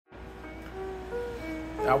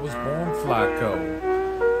I was born Flacco.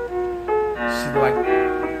 She liked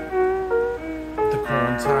the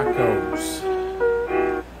corn tacos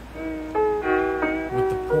with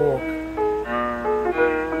the pork.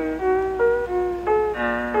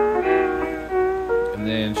 And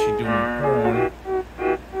then she doing corn.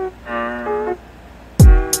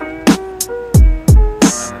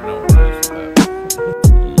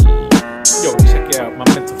 Yo, check out my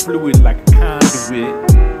mental fluid like a conduit.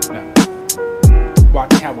 Now,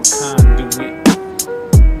 watch how a conduit.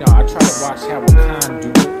 No, I try to watch how a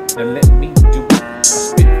conduit. Now let me do it. I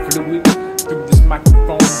spit fluid through this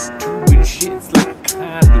microphone tube and shit. It's like a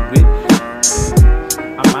conduit.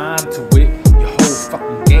 I'm onto it. Your whole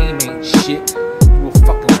fucking game ain't shit. You a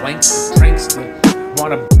fucking wankster, prankster.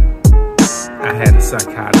 I had a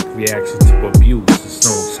psychotic reaction to abuse. It's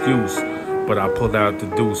no excuse. But I pulled out the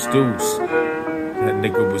deuce. That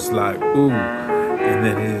nigga was like, ooh. And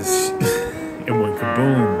then it went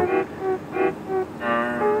kaboom.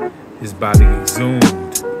 His body exhumed.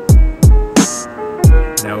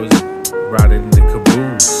 Now he's riding the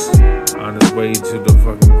caboose. On his way to the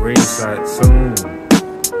fucking gravesite soon.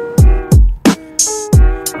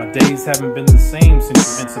 My days haven't been the same since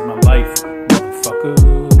you entered my life. Motherfucker.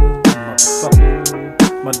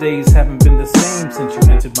 My days haven't been the same since you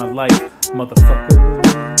entered my life. Motherfucker.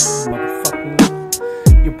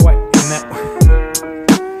 Your boy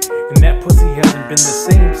and that pussy hasn't been the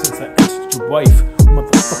same since I entered your wife.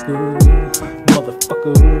 Motherfucker.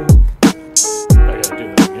 I gotta do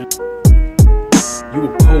that again. You a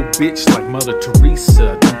cold bitch like Mother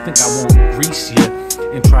Teresa. Don't think I won't grease ya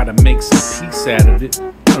and try to make some peace out of it. I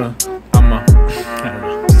don't know.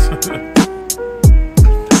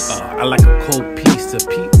 I like a cold piece of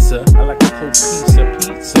pizza. I like a cold piece of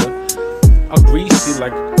pizza. I'll grease you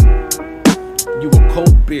like you a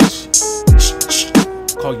cold bitch.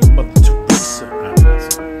 Call you mother